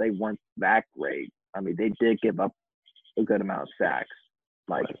last year, but they weren't that great. I mean, they did give up a good amount of sacks.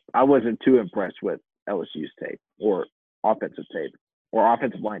 Like I wasn't too impressed with LSU's tape or offensive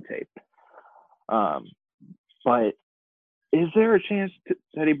line tape. But is there a chance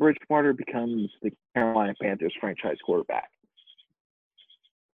Teddy Bridgewater becomes the Carolina Panthers franchise quarterback?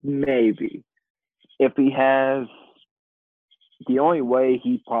 Maybe. If he has – the only way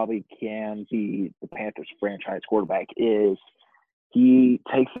he probably can be the Panthers franchise quarterback is he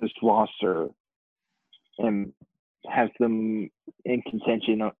takes this roster and has them in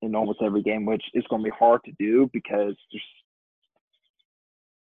contention in almost every game, which is going to be hard to do because there's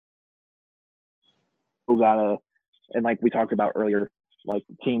 – and like we talked about earlier, like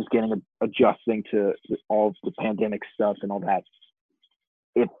teams adjusting to all the pandemic stuff and all that.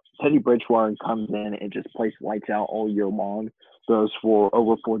 If Teddy Bridgewater comes in and just plays lights out all year long, goes for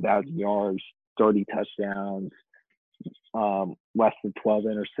over 4,000 yards, 30 touchdowns, less than 12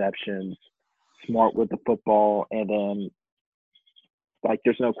 interceptions, smart with the football, and then like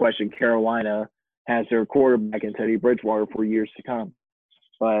there's no question Carolina has their quarterback in Teddy Bridgewater for years to come.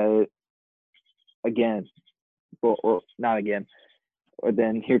 But again, or not again, or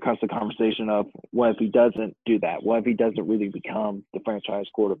then here comes the conversation of what if he doesn't do that? What if he doesn't really become the franchise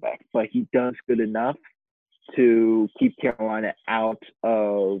quarterback? But he does good enough to keep Carolina out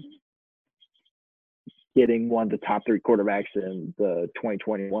of getting one of the top 3 quarterbacks in the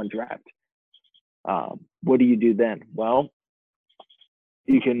 2021 draft. What do you do then? Well,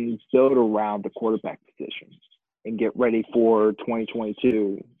 you can build around the quarterback position and get ready for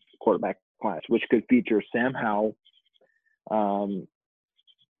 2022 quarterback class, which could feature Sam Howell,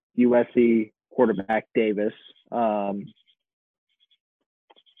 USC quarterback Davis. Then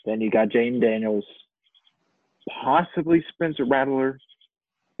you got Jaden Daniels, possibly Spencer Rattler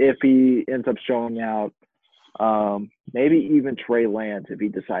if he ends up showing out. Maybe even Trey Lance if he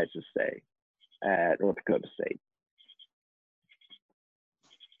decides to stay at North Dakota State.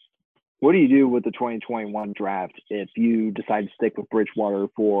 What do you do with the 2021 draft if you decide to stick with Bridgewater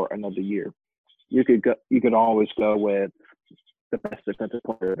for another year? You could always go with the best defensive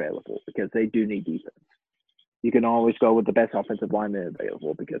player available because they do need defense. You can always go with the best offensive lineman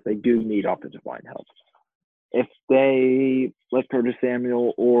available because they do need offensive line help. If they let Curtis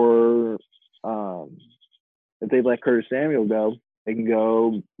Samuel or if they let Curtis Samuel go, they can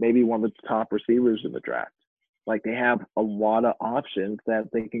go maybe one of the top receivers in the draft. Like they have a lot of options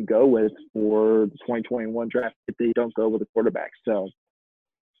that they can go with for the 2021 draft if they don't go with a quarterback. So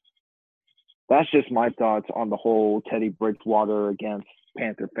that's just my thoughts on the whole Teddy Bridgewater against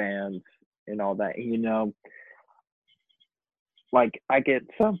Panther fans and all that. You know, like I get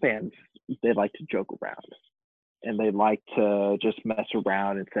some fans, they like to joke around and they like to just mess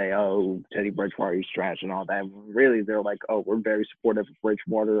around and say, oh, Teddy Bridgewater is trash and all that. Really, they're like, oh, we're very supportive of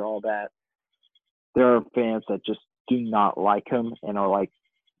Bridgewater and all that. There are fans that just do not like him and are like,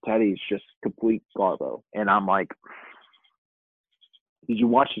 Teddy's just complete garbo. And I'm like, did you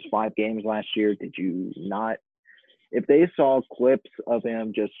watch his 5 games last year? Did you not? If they saw clips of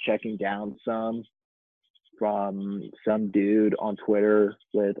him just checking down some from some dude on Twitter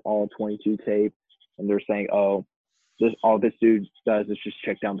with all 22 tape, and they're saying, oh, all this dude does is just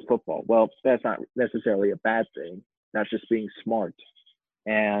check down the football. Well, that's not necessarily a bad thing. That's just being smart.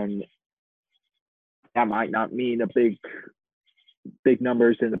 And that might not mean a big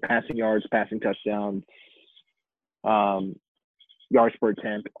numbers in the passing yards, passing touchdowns, yards per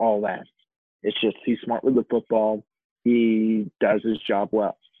attempt, all that. It's just he's smart with the football. He does his job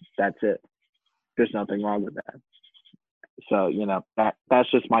well. That's it. There's nothing wrong with that. So, you know,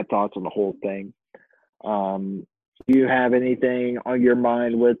 that's just my thoughts on the whole thing. Do you have anything on your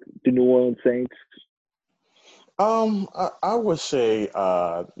mind with the New Orleans Saints? I would say,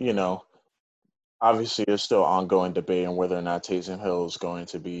 you know, obviously there's still ongoing debate on whether or not Taysom Hill is going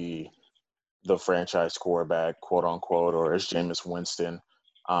to be the franchise quarterback, quote unquote, or is Jameis Winston.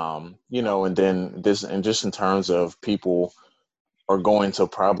 You know, and then just in terms of people are going to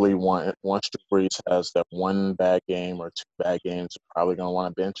probably once Drew Brees has that one bad game or 2 bad games, probably going to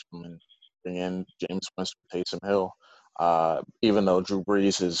want to bench him and bring in Jameis Winston, Taysom Hill. Even though Drew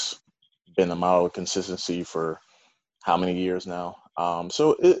Brees has been a model of consistency for how many years now.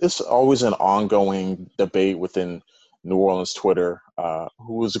 So it's always an ongoing debate within New Orleans Twitter.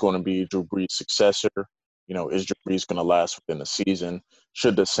 Who is going to be Drew Brees' successor? You know, is Drew Brees going to last within the season?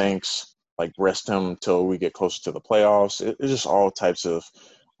 Should the Saints rest him until we get closer to the playoffs? It's just all types of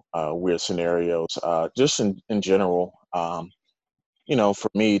weird scenarios. Just in general, you know, for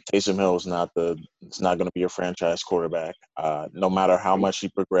me, Taysom Hill is not going to be a franchise quarterback. No matter how much he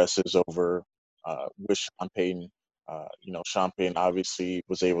progresses over with Sean Payton. You know, Sean Payton obviously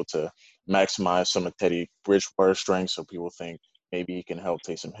was able to maximize some of Teddy Bridgewater's strengths, so people think maybe he can help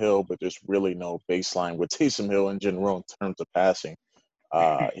Taysom Hill, but there's really no baseline with Taysom Hill in general in terms of passing.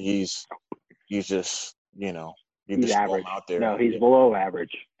 He's just, you know, you He's just throw average. him out there. No, he's below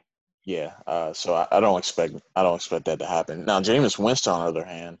average. Yeah. So I don't expect that to happen. Now, Jameis Winston, on the other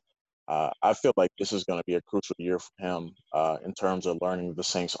hand, I feel like this is going to be a crucial year for him in terms of learning the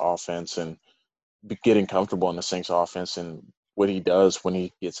Saints offense and getting comfortable in the Saints offense and what he does when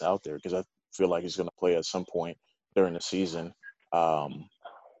he gets out there, because I feel like he's going to play at some point during the season,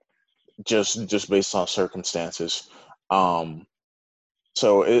 just based on circumstances. So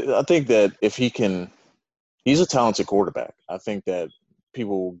I think that if he can, he's a talented quarterback. I think that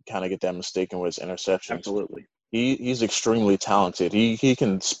people kind of get that mistaken with his interceptions. Absolutely. He's extremely talented. He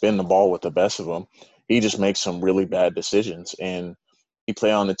can spin the ball with the best of them. He just makes some really bad decisions. And he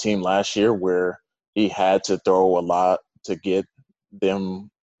played on the team last year where he had to throw a lot to get them,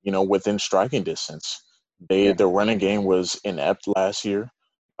 within striking distance. Yeah. The running game was inept last year.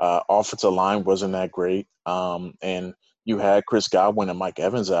 Offensive line wasn't that great. And you had Chris Godwin and Mike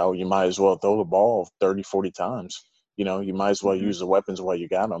Evans out. You might as well throw the ball 30, 40 times. You might as well Mm-hmm. use the weapons while you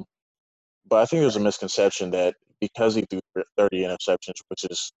got them. But I think there's a Right. misconception that because he threw 30 interceptions, which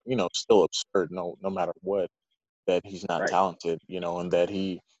is, still absurd, no matter what, that he's not Right. talented, and that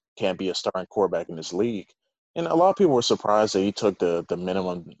he can't be a starting quarterback in this league. And a lot of people were surprised that he took the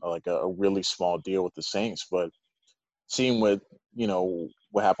minimum, like a really small deal with the Saints. But seeing what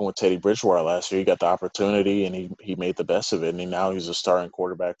happened with Teddy Bridgewater last year, he got the opportunity and he made the best of it. And now he's a starting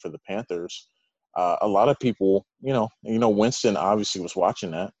quarterback for the Panthers. A lot of people, Winston obviously was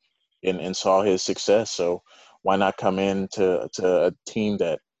watching that and saw his success. So why not come in to a team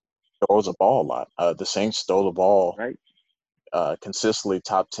that throws the ball a lot? The Saints throw the ball Right. consistently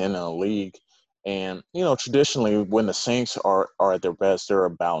top 10 in the league. And, traditionally when the Saints are at their best, they're a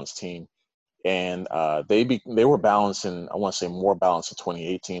balanced team. And they were balanced in, I want to say, more balanced in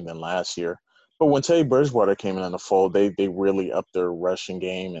 2018 than last year. But when Teddy Bridgewater came in the fold, they really upped their rushing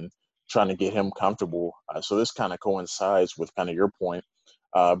game and trying to get him comfortable. So this kind of coincides with kind of your point.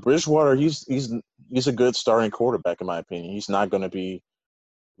 Bridgewater, he's a good starting quarterback in my opinion. He's not going to be,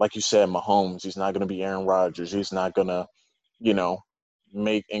 like you said, Mahomes. He's not going to be Aaron Rodgers. He's not going to, you know,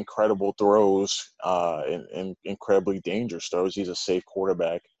 make incredible throws and incredibly dangerous throws. He's a safe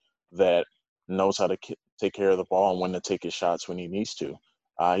quarterback that knows how to take care of the ball and when to take his shots when he needs to.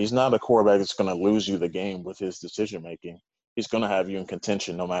 He's not a quarterback that's going to lose you the game with his decision making. He's going to have you in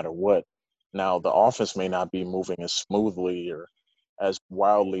contention no matter what. Now, the offense may not be moving as smoothly or as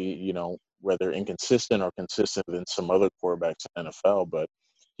wildly, whether inconsistent or consistent than some other quarterbacks in the NFL, but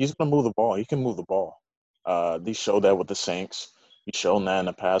he's going to move the ball. He can move the ball. He showed that with the Saints. He's shown that in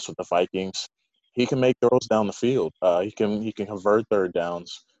the past with the Vikings. He can make throws down the field. He can convert third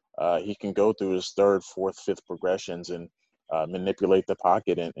downs. He can go through his third, fourth, fifth progressions and manipulate the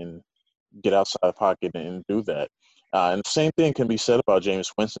pocket and get outside the pocket and do that. And the same thing can be said about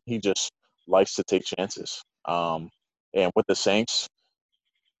Jameis Winston. He just likes to take chances. And with the Saints,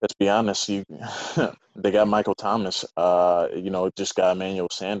 let's be honest, they got Michael Thomas. Just got Emmanuel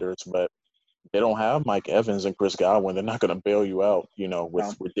Sanders, but they don't have Mike Evans and Chris Godwin. They're not going to bail you out, with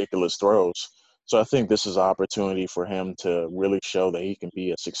No. ridiculous throws. So I think this is an opportunity for him to really show that he can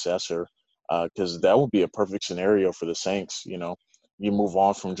be a successor, because that would be a perfect scenario for the Saints. You move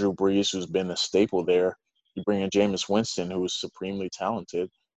on from Drew Brees, who's been a staple there. You bring in Jameis Winston, who is supremely talented.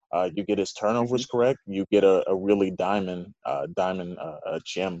 You get his Mm-hmm. turnovers correct. You get a really diamond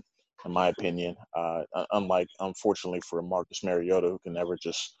gem, in my opinion. Unlike, unfortunately, for Marcus Mariota, who can never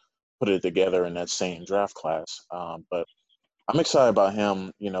just put it together in that same draft class. But I'm excited about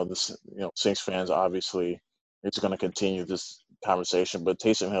him. Saints fans obviously it's going to continue this conversation, but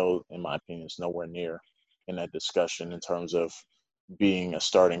Taysom Hill, in my opinion, is nowhere near in that discussion in terms of being a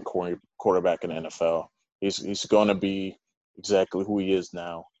starting quarterback in the NFL. He's going to be exactly who he is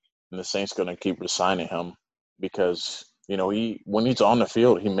now, and the Saints going to keep resigning him because he when he's on the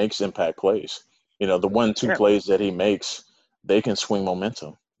field he makes impact plays. The 1-2 Yeah. plays that he makes, they can swing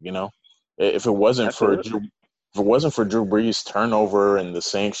momentum. If it wasn't for Absolutely. Drew, if it wasn't for Drew Brees' turnover and the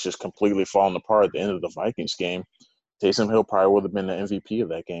Saints just completely falling apart at the end of the Vikings game, Taysom Hill probably would have been the MVP of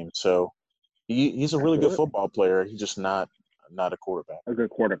that game. So he's a really good Absolutely. football player. He's just not a quarterback. A good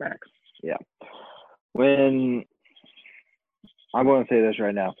quarterback. Yeah. When I'm going to say this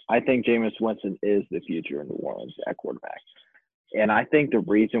right now, I think Jameis Winston is the future in New Orleans at quarterback. And I think the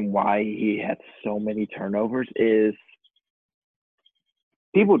reason why he had so many turnovers is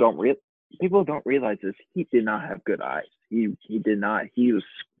people don't realize this. He did not have good eyes. He did not. He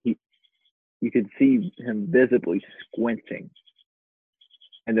you could see him visibly squinting,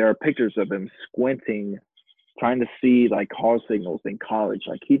 and there are pictures of him squinting, trying to see like call signals in college.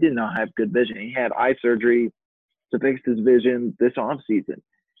 Like he did not have good vision. He had eye surgery to fix his vision this off season,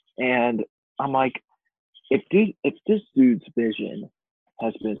 and I'm like, if this dude's vision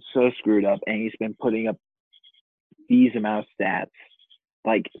has been so screwed up, and he's been putting up these amount of stats,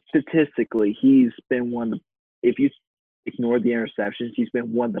 like statistically, he's been one of the, if you ignore the interceptions, he's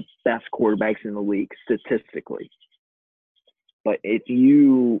been one of the best quarterbacks in the league statistically. But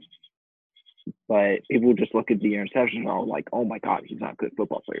people just look at the interceptions and are like, oh my God, he's not a good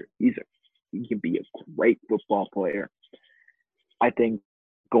football player. He can be a great football player. I think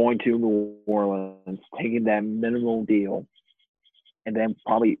going to New Orleans, taking that minimal deal, and then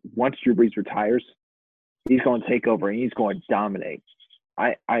probably once Drew Brees retires, he's going to take over and he's going to dominate.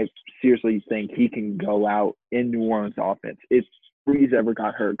 I seriously think he can go out in New Orleans offense. If Brees ever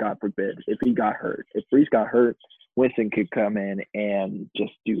got hurt, God forbid, if he got hurt, if Brees got hurt, Winston could come in and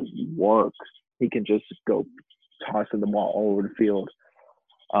just do work. He can just go tossing the ball all over the field.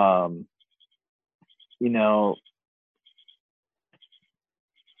 You know,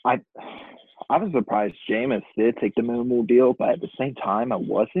 I was surprised Jameis did take the minimal deal, but at the same time, I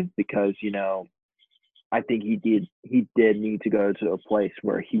wasn't because I think he did need to go to a place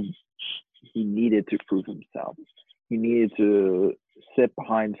where he needed to prove himself. He needed to sit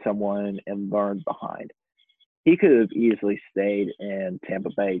behind someone and learn behind. He could have easily stayed in Tampa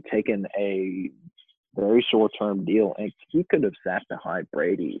Bay, taken a very short-term deal, and he could have sat behind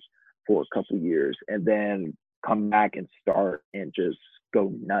Brady for a couple years and then come back and start and just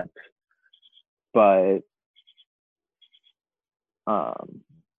go nuts. But at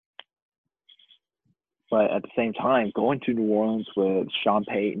the same time, going to New Orleans with Sean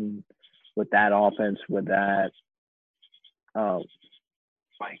Payton, with that offense, with that,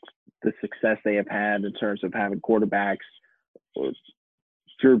 like the success they have had in terms of having quarterbacks, or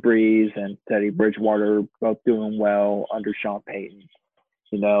Drew Brees and Teddy Bridgewater both doing well under Sean Payton.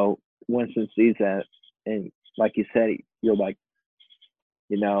 Winston sees that, and like you said, you're like,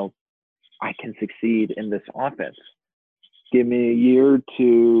 I can succeed in this offense. Give me a year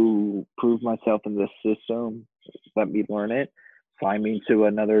to prove myself in this system. Let me learn it. Sign me to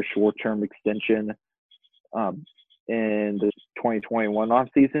another short-term extension in the 2021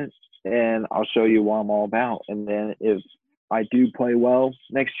 offseason, and I'll show you what I'm all about. And then if I do play well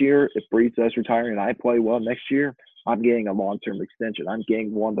next year, if Brees does retire and I play well next year, I'm getting a long-term extension. I'm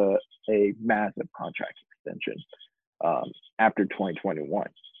getting a massive contract extension after 2021.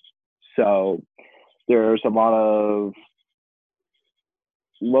 So there's a lot of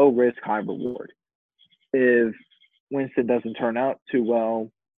low risk, high reward. If Winston doesn't turn out too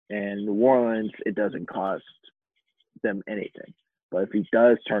well in New Orleans, it doesn't cost them anything. But if he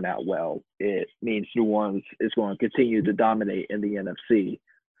does turn out well, it means New Orleans is going to continue to dominate in the NFC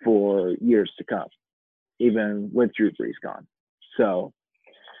for years to come, even with Drew Brees gone. So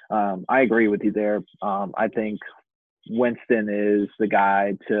I agree with you there. I think Winston is the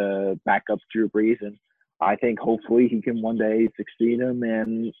guy to back up Drew Brees, and I think hopefully he can one day succeed him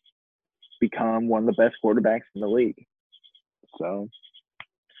and become one of the best quarterbacks in the league. So,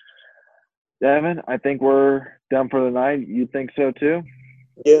 Devin, I think we're done for the night. You think so too?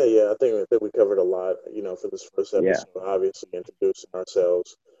 Yeah. I think we covered a lot, for this first episode. Yeah. Obviously, introducing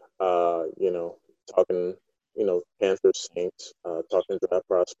ourselves, talking, Panthers, Saints, talking draft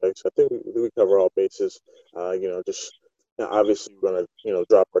prospects. I think we cover all bases. Just obviously we're gonna,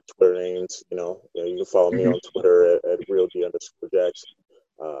 drop our Twitter names. You can follow me on Twitter at RealD_Jackson.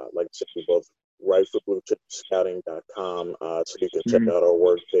 Like I said, we both write for BlueChipScouting.com, so you can check out our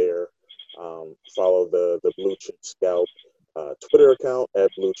work there. Follow the Blue Chip Scout Twitter account at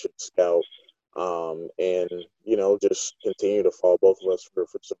Blue Chip Scout, and just continue to follow both of us for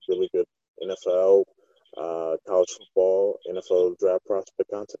some really good NFL, college football, NFL draft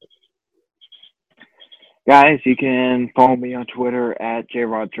prospect content. Guys, you can follow me on Twitter at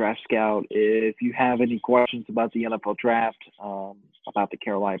JRodDraftScout. If you have any questions about the NFL draft, about the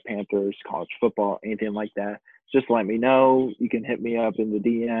Carolina Panthers, college football, anything like that, just let me know. You can hit me up in the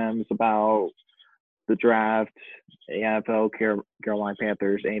DMs about the draft, the NFL, Carolina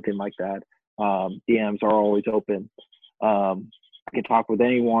Panthers, anything like that. DMs are always open. I can talk with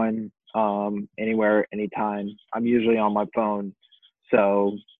anyone, anywhere, anytime. I'm usually on my phone,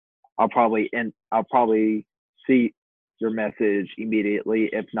 so I'll probably see your message immediately,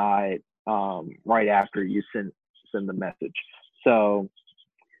 if not right after you send the message. So,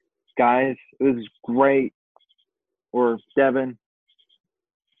 guys, it was great. Or Devin,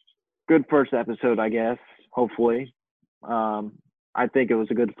 good first episode, I guess. Hopefully, I think it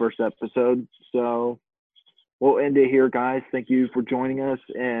was a good first episode. So we'll end it here, guys. Thank you for joining us,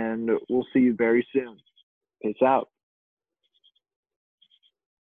 and we'll see you very soon. Peace out.